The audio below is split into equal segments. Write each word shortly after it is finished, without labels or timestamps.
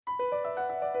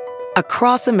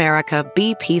Across America,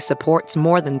 BP supports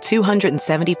more than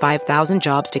 275,000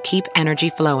 jobs to keep energy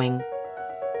flowing.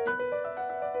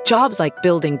 Jobs like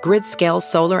building grid-scale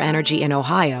solar energy in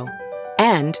Ohio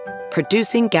and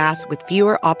producing gas with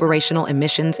fewer operational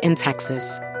emissions in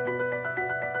Texas.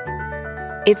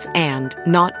 It's and,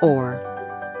 not or.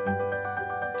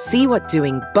 See what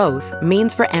doing both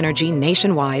means for energy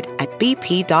nationwide at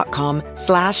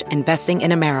bp.com/investing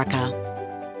in America.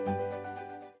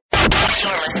 You're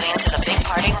listening to the Big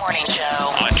Party Morning Show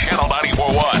on Channel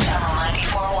 94.1. Channel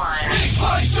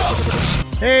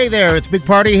 94.1. Hey there, it's Big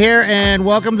Party here, and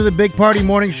welcome to the Big Party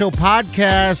Morning Show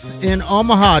podcast in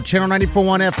Omaha, Channel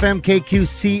 94.1 FM,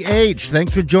 KQCH.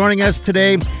 Thanks for joining us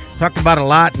today. Talked about a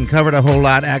lot and covered a whole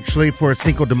lot, actually, for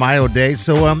Cinco de Mayo Day.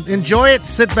 So enjoy it,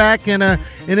 sit back, and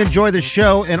enjoy the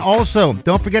show. And also,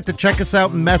 don't forget to check us out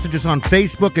and message us on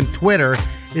Facebook and Twitter.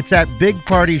 It's at Big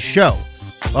Party Show.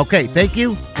 Okay, thank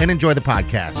you, and enjoy the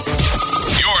podcast.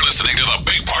 You're listening to the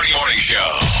Big Party Morning Show.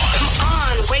 Come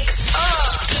on, wake up.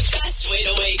 The best way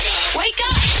to wake up. Wake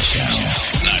up. Channel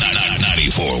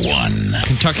 94.1.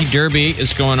 Kentucky Derby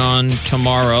is going on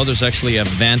tomorrow. There's actually an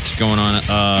event going on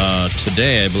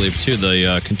today, I believe, too.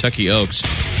 The Kentucky Oaks.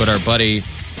 But our buddy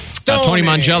Tony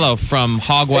Mangello from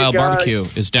Hog Wild Barbecue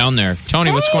is down there.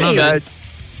 Tony, what's going on, man?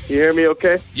 You hear me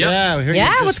okay? Yep. Yeah, we hear you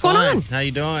just what's going fine. on? How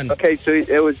you doing? Okay, so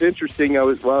it was interesting. While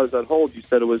I was on hold, you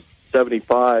said it was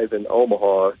 75 in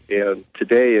Omaha, and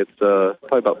today it's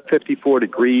probably about 54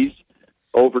 degrees,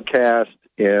 overcast,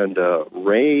 and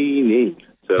raining.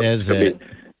 So Is it's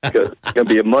going to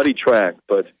be a muddy track,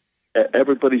 but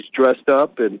everybody's dressed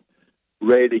up and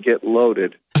ready to get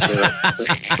loaded.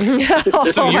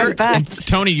 So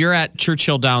Tony, you're at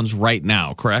Churchill Downs right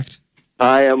now, correct?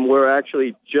 I am. We're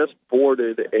actually just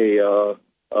boarded a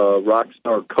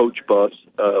Rockstar coach bus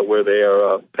where they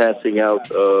are passing out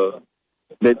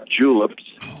mint juleps,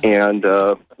 and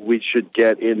we should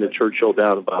get into Churchill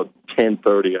Down about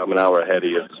 10:30. I'm an hour ahead of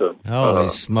you. So, Holy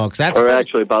smokes! That's or good.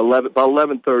 actually about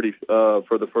 11:30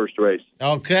 for the first race.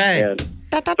 Okay. And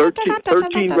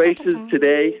 13 races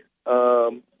today.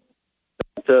 The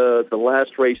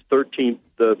last race, the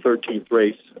 13th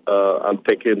race, I'm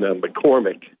picking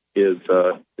McCormick is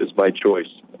my choice.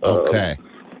 Okay.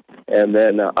 And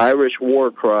then Irish War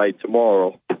Cry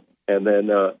tomorrow, and then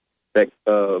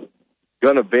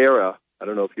Gunnevera. I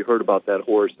don't know if you heard about that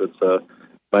horse. That's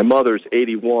my mother's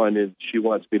 81, and she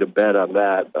wants me to bet on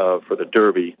that for the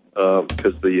Derby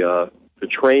because the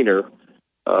trainer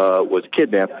was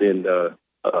kidnapped in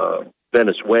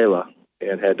Venezuela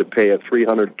and had to pay a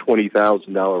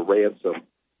 $320,000 ransom.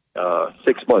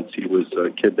 6 months he was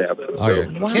kidnapped. Oh, you're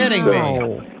kidding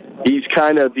me. He's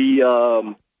kind of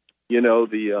the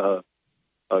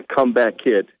comeback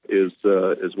kid is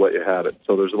what you have it.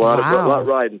 So there's a lot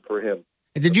riding for him.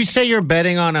 Did you say you're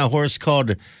betting on a horse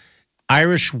called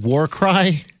Irish War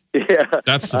Cry? Yeah,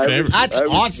 That's the favorite. That's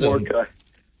Irish awesome. War Cry.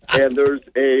 And there's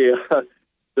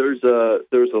a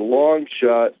long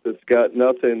shot that's got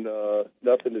nothing to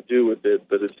do with it,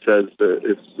 but it says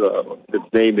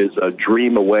its name is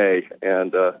Dream Away,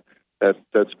 and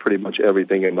that's pretty much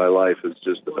everything in my life is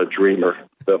just a dreamer.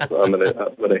 So I'm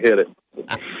gonna hit it.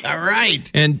 All right.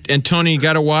 And Tony, you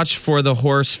got to watch for the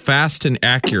horse Fast and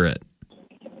Accurate.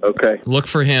 Okay. Look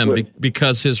for him Good.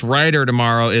 because his rider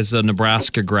tomorrow is a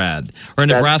Nebraska grad or a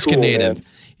Nebraska cool, native.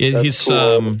 man. He's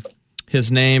cool.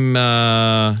 his name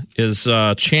is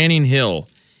Channing Hill,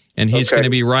 and he's Okay. going to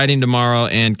be riding tomorrow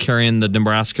and carrying the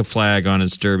Nebraska flag on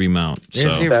his Derby mount. Is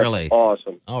he That's really?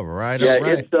 awesome. All right. Yeah, All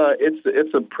right.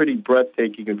 it's a pretty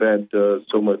breathtaking event.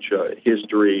 So much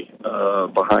history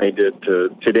behind it.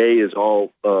 Today is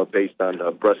all based on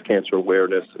breast cancer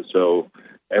awareness. So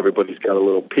everybody's got a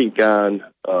little pink on,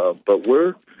 but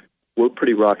we're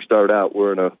pretty rock starred out.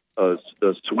 We're in a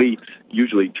suite.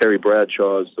 Usually Terry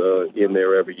Bradshaw's in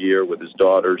there every year with his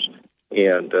daughters,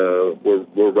 and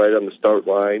we're right on the start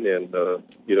line. And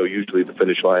usually the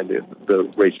finish line, the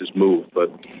races move,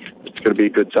 but it's going to be a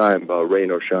good time,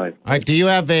 rain or shine. All right. Do you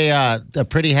have a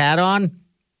pretty hat on?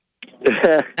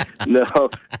 No,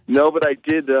 but I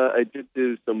did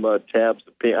do some tabs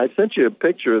of paint. I sent you a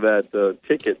picture of that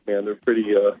ticket, man. They're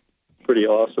pretty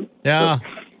awesome. Yeah.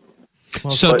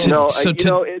 So,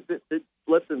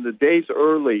 Listen, the day's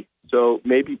early, so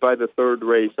maybe by the third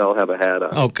race I'll have a hat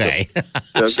on. Okay.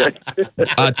 Okay.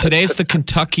 today's the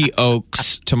Kentucky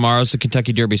Oaks. Tomorrow's the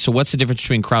Kentucky Derby. So what's the difference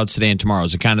between crowds today and tomorrow?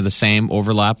 Is it kind of the same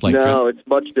overlap? No, it's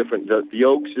much different. The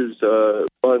Oaks is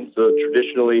runs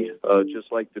traditionally just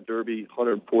like the Derby,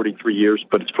 143 years,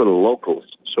 but it's for the locals.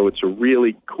 So it's a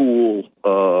really cool.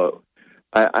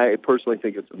 I personally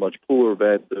think it's a much cooler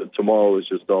event. Tomorrow is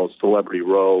just all Celebrity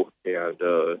Row, and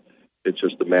it's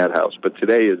just a madhouse. But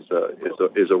today is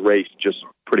a race just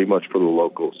pretty much for the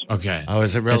locals. Okay. Oh,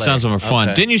 is it really? It sounds more fun.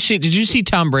 Okay. Did you see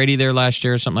Tom Brady there last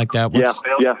year or something like that?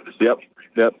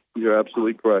 Yep. You're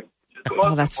absolutely correct.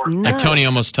 Oh, that's nuts. Tony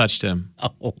almost touched him.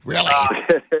 Oh, really?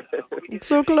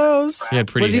 So close. He had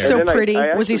pretty Was he hair. so And then pretty?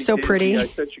 I Was he actually so did- pretty? I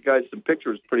sent you guys some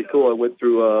pictures. Pretty cool. I went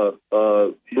through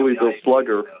Louisville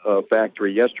Slugger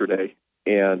factory yesterday,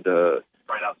 and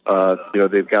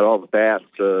they've got all the bats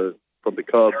from the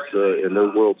Cubs in their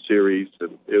World Series,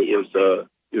 and it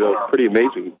was pretty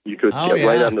amazing. You could get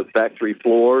right on the factory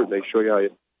floor, and they show you how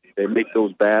they make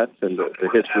those bats and the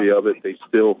history of it. They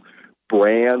still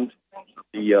brand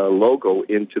the logo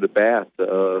into the bat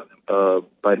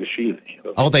by machine.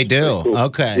 Oh, they do? Cool.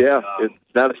 Okay. Yeah, it's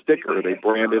not a sticker. They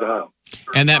brand it on.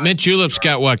 And that mint julep's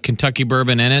got what? Kentucky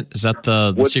bourbon in it? Is that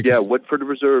the secret? Woodford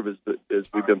Reserve is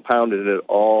we've been pounding it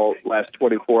all last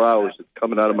 24 hours. It's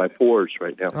coming out of my pores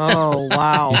right now. Oh,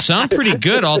 wow. You sound pretty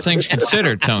good, all things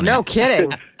considered, Tony. No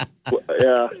kidding.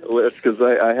 Yeah, well, it's because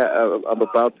I'm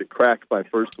about to crack my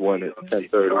first one at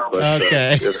 10:30. But,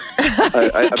 Okay.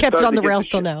 I'm Kept it starting on the to get rails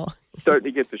till now. Starting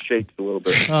to get the shakes a little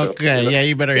bit. Okay, yeah,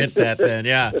 you better hit that then,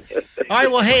 yeah. All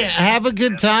right, well, hey, have a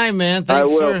good time, man. I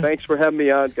Thanks will. Thanks for having me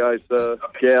on, guys.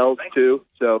 Gals, too.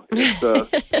 So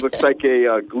it looks like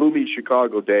a gloomy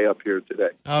Chicago day up here today.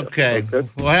 Okay.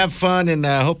 Well, have fun, and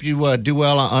hope you do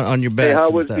well on your bets. Hey, how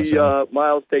and was stuff, the so.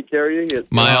 Miles take care of you? His,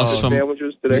 Miles from-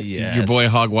 sandwiches today? Yes. Your boy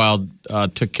Hog Wild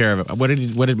took care of it. What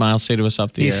did Miles say to us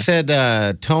off the He air?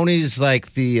 said Tony's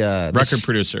like the Record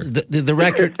producer. The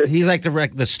record. He's like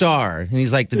the star, and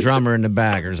he's like the drummer in the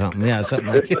back or something. Yeah, something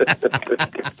like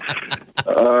that.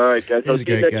 All right, guys. I'll He's a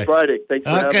see you great next guy. Friday. Thanks for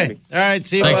having Okay. me. All right.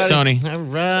 See you, Thanks, buddy. Tony. All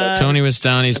right. Tony was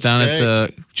down. He's down That's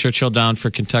at the Churchill Down for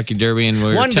Kentucky Derby, and we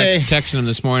were One day. texting him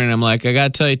this morning. I'm like, I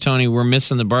got to tell you, Tony, we're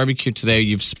missing the barbecue today.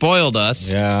 You've spoiled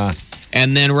us. Yeah.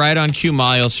 And then right on cue,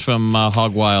 Miles from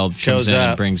Hog Wild Shows comes in and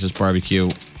up. brings his barbecue.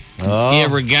 Oh. Yeah,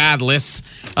 regardless.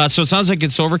 So it sounds like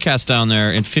it's overcast down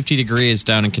there and 50 degrees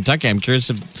down in Kentucky. I'm curious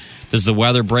if does the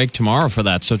weather break tomorrow for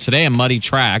that. So today, a muddy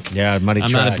track. Yeah, muddy I'm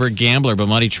track. not a big gambler, but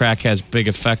muddy track has big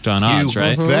effect on odds,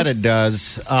 right? Bet it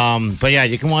does. But yeah,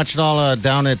 you can watch it all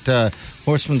down at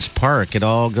Horseman's Park. It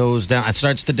all goes down. It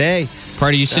starts today.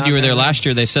 Party, you said you were there last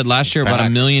year. They said last year about $1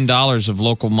 Facts. million of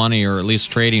local money, or at least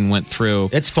trading, went through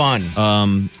It's fun.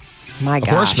 My gosh.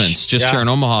 Horsemen's just Yeah. here in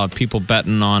Omaha. People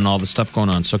betting on all the stuff going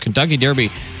on. So Kentucky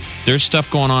Derby, there's stuff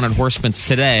going on at Horsemen's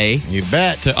today You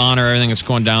bet. to honor everything that's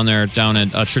going down there, down at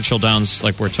Churchill Downs,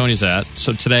 like where Tony's at.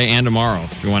 So today and tomorrow,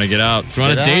 if you want to get out, if you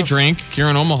want Get to day out. drink here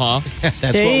in Omaha, That's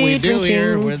what Day we do here.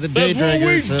 drinking. We're the day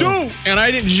drinkers. so-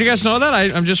 And did you guys know that?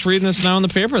 I'm just reading this now in the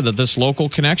paper that this local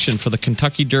connection for the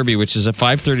Kentucky Derby, which is at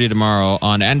 5:30 tomorrow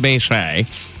on NBC,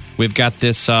 we've got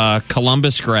this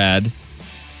Columbus grad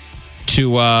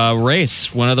to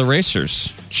race one of the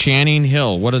racers, Channing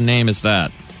Hill. What a name is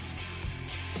that?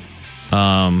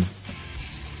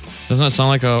 Doesn't that sound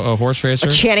like a horse racer?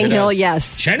 Channing Hill,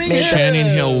 yes. Channing Made Hill. Channing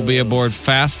Hill will be aboard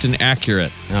Fast and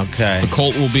Accurate. Okay.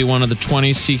 Colt will be one of the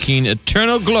 20 seeking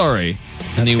eternal glory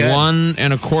in the That's good. 1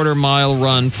 1/4 mile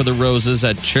run for the Roses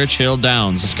at Churchill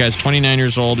Downs. This guy's 29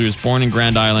 years old. He was born in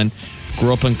Grand Island,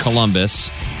 grew up in Columbus,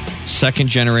 second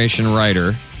generation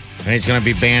rider. And he's going to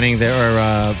be banning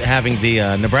having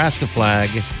the Nebraska flag,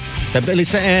 at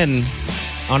least the N,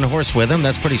 on the horse with him.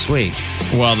 That's pretty sweet.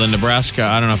 Well, the Nebraska,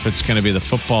 I don't know if it's going to be the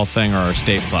football thing or our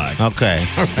state flag. Okay.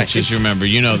 All right. Just remember,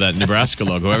 you know that Nebraska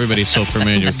logo. Everybody's so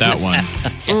familiar with that one.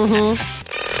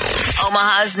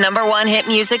 Omaha's #1 hit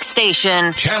music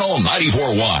station. Channel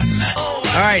 94.1.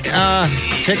 All right.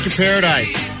 Pick your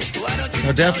paradise.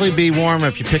 It'll definitely be warmer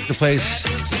if you pick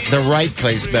the right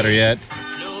place, better yet,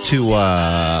 to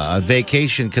a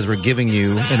vacation, because we're giving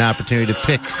you an opportunity to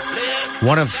pick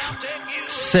one of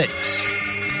 6.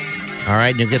 All right,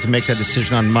 and you'll get to make that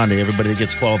decision on Monday. Everybody that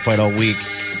gets qualified all week.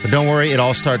 But don't worry, it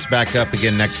all starts back up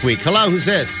again next week. Hello, who's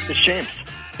this? It's James.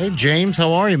 Hey, James,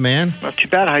 how are you, man? Not too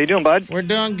bad. How you doing, bud? We're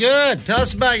doing good. Tell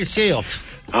us about yourself.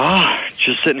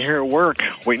 Just sitting here at work,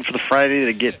 waiting for the Friday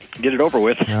to get it over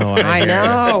with. Oh, I hear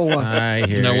know. ya. I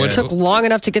hear No, ya. what- Took long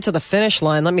enough to get to the finish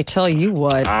line. Let me tell you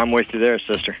what. I'm with you there,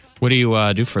 sister. What do you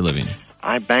do for a living?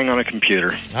 I bang on a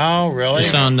computer. Oh, really? You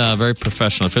sound very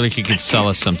professional. I feel like you could sell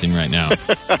us something right now.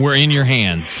 We're in your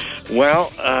hands. Well,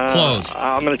 Close.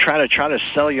 I'm going to try to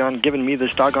sell you on giving me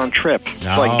this doggone trip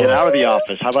so I can Oh. get out of the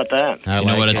office. How about that? I You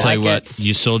know like what? I it. tell you what.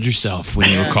 You sold yourself when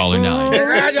you were caller 9.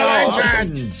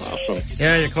 Congratulations! Awesome.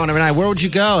 Yeah, you're calling every night. Where would you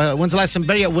go? When's the last time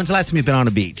you've been on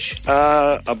a beach?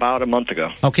 About a month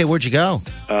ago, Okay, where'd you go?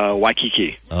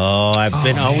 Waikiki. Oh, I've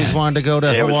been always wanted to go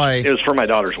to Hawaii. It was for my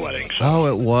daughter's wedding. So. Oh,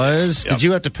 it was? Did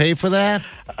you have to pay for that?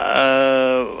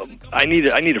 I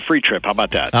I need a free trip. How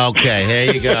about that? Okay,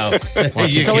 there you go.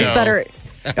 It's always better.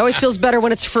 It always feels better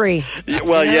when it's free.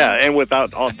 Well, yeah, and without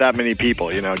that many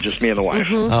people, just me and the wife.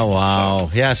 Oh,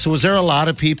 wow. Yeah, so was there a lot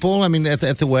of people, I mean, at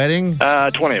the wedding?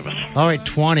 20 of us. All right,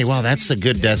 20. Wow, that's a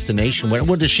good destination. Well,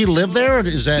 does she live there? Or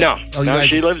is that... No, you guys-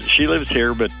 she lives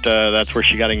here, but that's where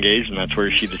she got engaged, and that's where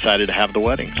she decided to have the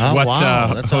wedding. Oh, What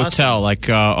wow, that's hotel? awesome. Like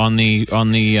on the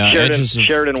edges of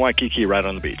Sheridan, Waikiki, right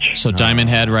on the beach. so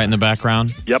Diamond Head right in the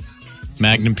background. Yep.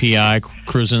 Magnum PI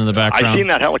cruising in the background. I've seen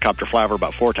that helicopter fly over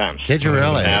about 4 times. Did you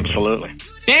really? Absolutely.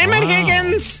 Damon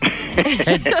Higgins.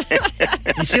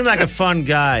 You seem like a fun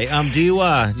guy. Do you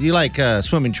like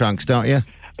swimming trunks, don't you?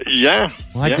 Yeah.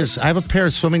 Well, yeah. I have a pair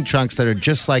of swimming trunks that are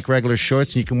just like regular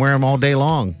shorts, and you can wear them all day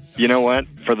long. You know what?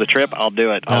 For the trip, I'll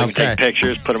do it. I'll even Okay. take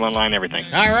pictures, put them online, everything.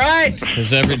 All right.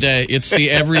 It's every day. It's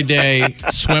the everyday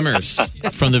swimmers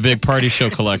from the Big Party Show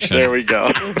collection. There we go.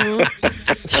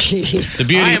 Jeez. The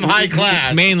beauty, I am high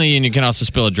class. Mainly, and you can also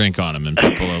spill a drink on him, and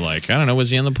people are like, I don't know,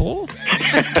 was he in the pool?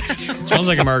 Smells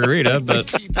like a margarita,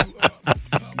 but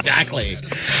Exactly.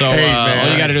 so Hey, man.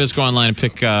 all you got to do is go online and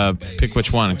pick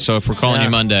which one. So if we're calling Yeah.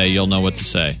 you Monday, you'll know what to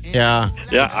say. Yeah.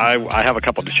 Yeah, I have a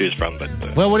couple to choose from, but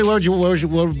Well, what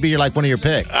would be like one of your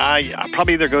picks? I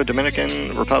probably either go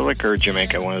Dominican Republic or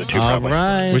Jamaica, one of the two All probably.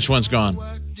 right. Which one's gone?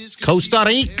 Costa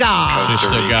Rica. So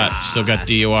still got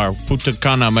DUR. Punta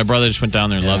Cana. My brother just went down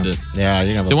there and loved it. Yeah,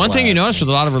 you know The one thing you notice with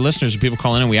a lot of our listeners and people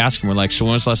calling in, we ask them, we're like, so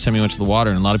when was the last time you went to the water?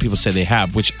 And a lot of people say they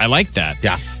have, which I like that.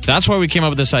 Yeah. That's why we came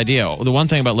up with this idea. The one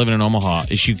thing about living in Omaha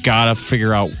is you got to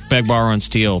figure out beg, borrow, and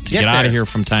steal to Get get out there. of here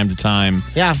from time to time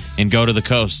Yeah. and go to the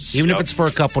coasts. Even if it's for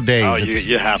a couple days. Oh, it's-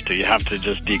 you have to. You have to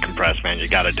just decompress, man. You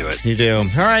got to do it. You do. All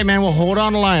right, man. Well, hold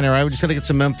on the line, all right? We're just going to get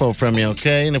some info from you,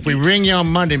 okay? And if we ring you on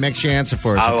Monday, make sure you answer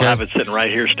for us, I'll okay? have it sitting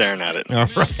right here staring at it. All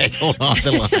right. Hold on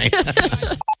the line.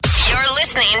 You're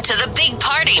listening to the Big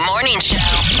Party Morning Show.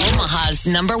 Omaha's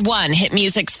 #1 hit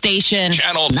music station.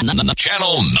 Channel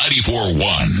 94.1.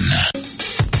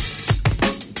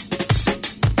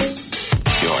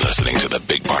 You're listening to the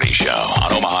Big Party Show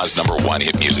on Omaha's #1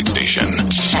 hit music station.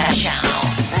 Channel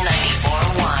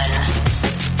 94.1.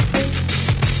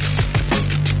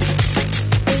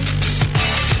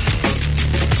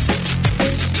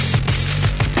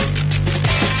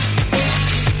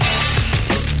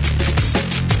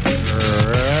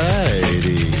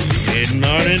 Alrighty. Good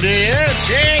morning to you,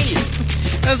 Jay.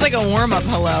 That was like a warm-up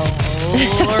hello.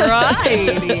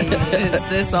 Alrighty. Is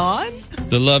this on?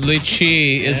 The lovely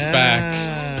Chi is back.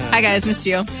 Hi, guys. Missed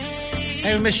you.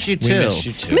 Hey, we missed you, We too. missed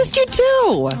you too. Missed you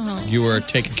too. You were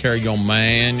taking care of your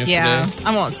man yesterday. Yeah.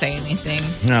 I won't say anything.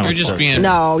 No, You're just being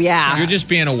No, yeah. You're just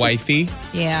being a wifey.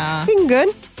 Yeah. Being good.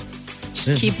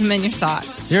 Just keep them in your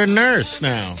thoughts. You're a nurse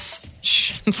now.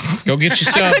 Go get I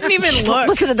yourself. couldn't even look.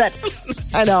 Listen to that.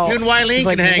 I know. You and Wileen It's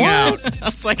like, can hang what? out. I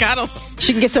was like, I don't.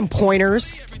 She can get some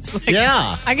pointers.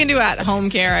 Yeah. I can do at-home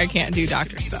care. I can't do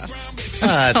doctor stuff.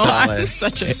 That's So I'm solid.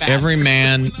 such a bad. Every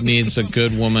man needs a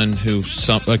good woman who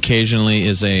occasionally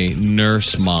is a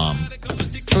nurse mom.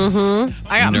 I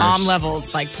got nurse. mom level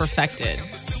like perfected.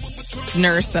 It's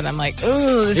nurse that I'm like,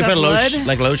 ooh, is You that put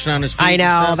blood? lotion on his feet I and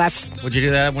know. stuff? That's Would you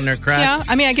do that when they're cracked?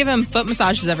 Yeah, I mean, I give him foot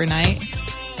massages every night.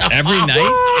 Every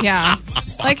night? Yeah,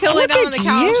 like he'll lay Look down on at the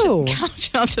couch, you. couch,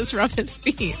 and I'll just rub his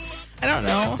feet. I don't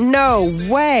know. no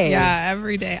way. Yeah,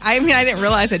 every day. I mean, I didn't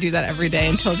realize I do that every day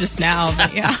until just now.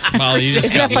 But yeah, Well, you just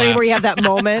Isn't got that funny laugh. where you have that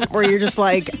moment where you're just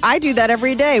like, I do that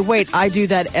every day. Wait, I do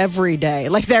that every day.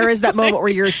 Like there is that moment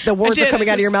where the words did. are coming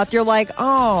out of your mouth. You're like,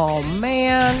 oh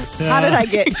man, how did I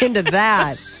get into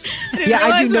that? Yeah,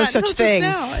 I do no realize that such until just thing.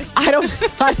 now. I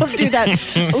don't do that.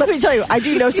 Let me tell you, I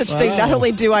do no such thing. Not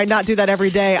only do I not do that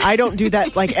every day, I don't do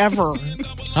that like ever.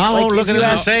 I won't Like, look at if it you the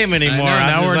have- same I anymore. know, I'm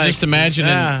now we're like, just imagining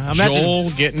yeah, Joel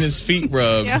getting his feet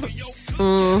rubbed. Yeah.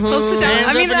 He'll sit down. Hands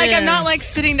I mean, up in like the I'm air. not like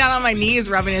sitting down on my knees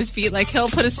rubbing his feet. Like he'll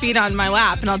put his feet on my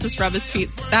lap and I'll just rub his feet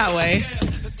that way.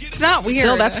 It's not weird.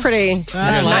 Still, that's pretty.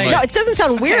 That's like nice. it. No, it doesn't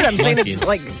sound weird. I'm saying Lucky. it's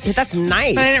like that's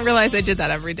nice. But I didn't realize I did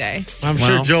that every day. I'm sure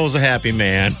Well. Joel's a happy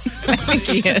man. I think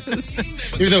he is.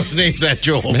 Even though his name's not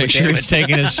Joel. Make sure Damn he's it.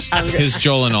 taking his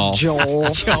Jolinol.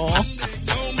 Joel. Joel.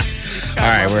 All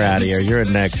right, we're out of here. You're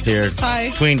next here. Bye.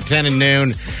 Between 10 and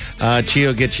noon, Chi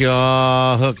will get you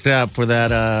all hooked up for that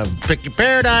Pick Your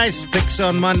Paradise. Picks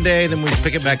on Monday, then we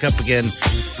pick it back up again.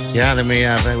 Yeah, then we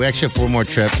actually have 4 more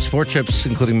trips. 4 trips,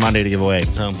 including Monday to give away.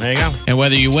 So there you go. And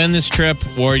whether you win this trip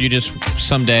or you just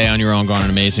someday on your own go on an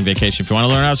amazing vacation, if you want to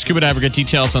learn how to scuba dive or get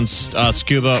details on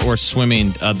scuba or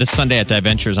swimming, this Sunday at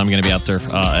Diventures, I'm going to be out there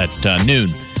at noon.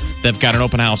 They've got an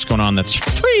open house going on that's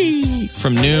free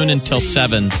from noon until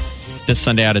 7. this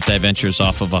Sunday out at Diventures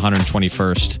off of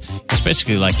 121st. It's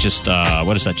basically like just,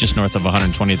 what is that? Just north of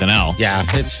 120th and L. Yeah,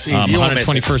 it's easy.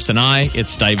 121st and I.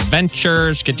 It's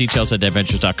Diventures. Get details at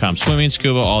diventures.com. Swimming,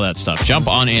 scuba, all that stuff. Jump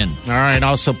on in. All right.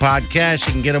 Also, podcasts.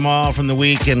 You can get them all from the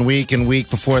week and week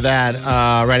before that.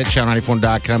 Right at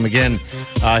channel94.com. Again,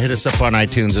 hit us up on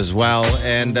iTunes as well.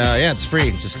 And yeah, it's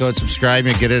free. Just go and subscribe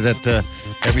and get it at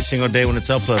every single day when it's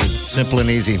uploaded. Simple and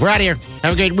easy. We're out of here.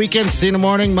 Have a great weekend. See you in the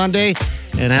morning, Monday.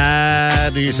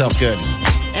 And do yourself good.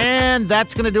 And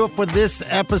that's going to do it for this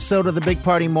episode of the Big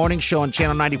Party Morning Show on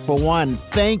Channel 94.1.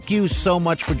 Thank you so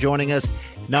much for joining us.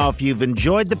 Now, if you've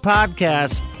enjoyed the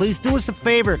podcast, please do us a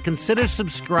favor. Consider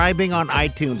subscribing on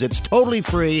iTunes. It's totally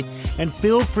free, and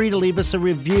feel free to leave us a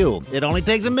review. It only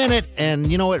takes a minute, and,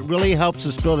 you know, it really helps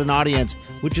us build an audience,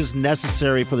 which is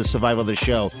necessary for the survival of the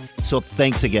show. So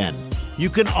thanks again. You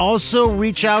can also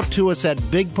reach out to us at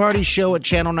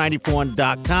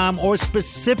bigpartyshow@channel941.com, or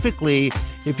specifically,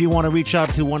 if you want to reach out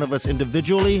to one of us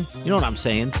individually, you know what I'm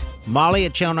saying, Molly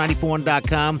at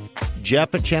channel941.com,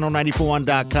 Jeff at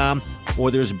channel941.com, or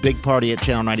there's Big Party at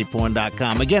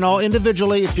channel941.com. Again, all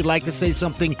individually. If you'd like to say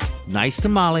something nice to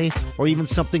Molly or even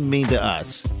something mean to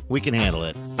us, we can handle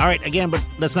it. All right, again, but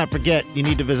let's not forget, you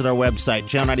need to visit our website,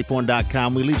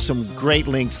 channel941.com. We leave some great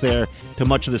links there to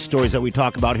much of the stories that we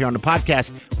talk about here on the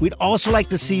podcast. We'd also like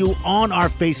to see you on our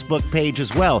Facebook page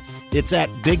as well. It's at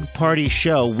Big Party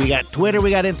Show. We got Twitter,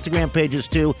 we got Instagram pages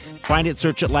too. Find it,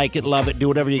 search it, like it, love it, do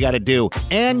whatever you got to do.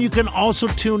 And you can also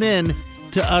tune in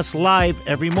to us live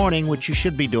every morning, which you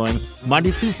should be doing,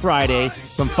 Monday through Friday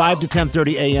from 5 to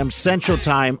 10:30 a.m. Central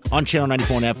Time on Channel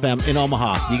 94 FM in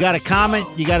Omaha. You got a comment,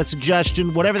 you got a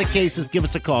suggestion, whatever the case is, give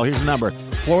us a call. Here's the number,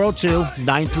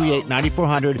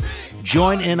 402-938-9400.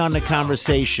 Join in on the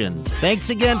conversation. Thanks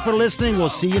again for listening. We'll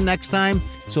see you next time.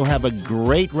 So have a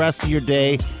great rest of your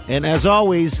day. And as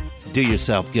always, do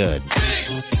yourself good.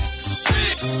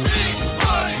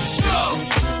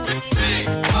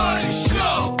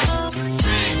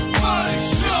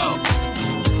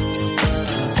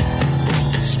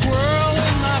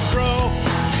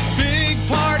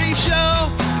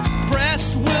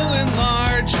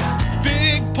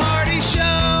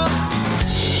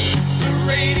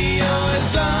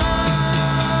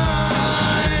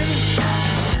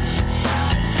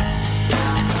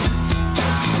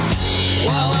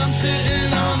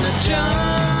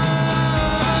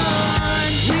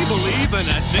 We believe in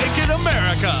a naked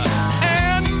America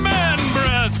and man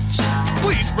breasts.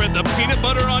 Please spread the peanut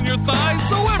butter on your thighs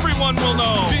so everyone will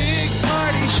know. Big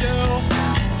Party Show.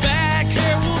 Back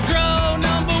hair will grow.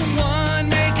 Number one,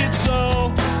 make it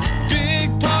so.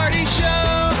 Big Party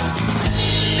Show.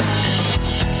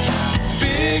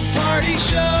 Big Party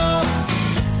Show.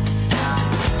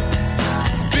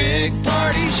 Big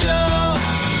Party Show.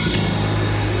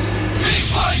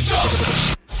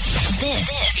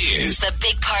 This is the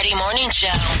Big Party Morning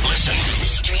Show. Listen.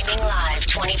 Streaming live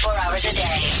 24 hours a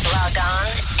day. Log on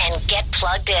and get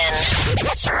plugged in.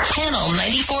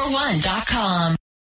 Channel941.com.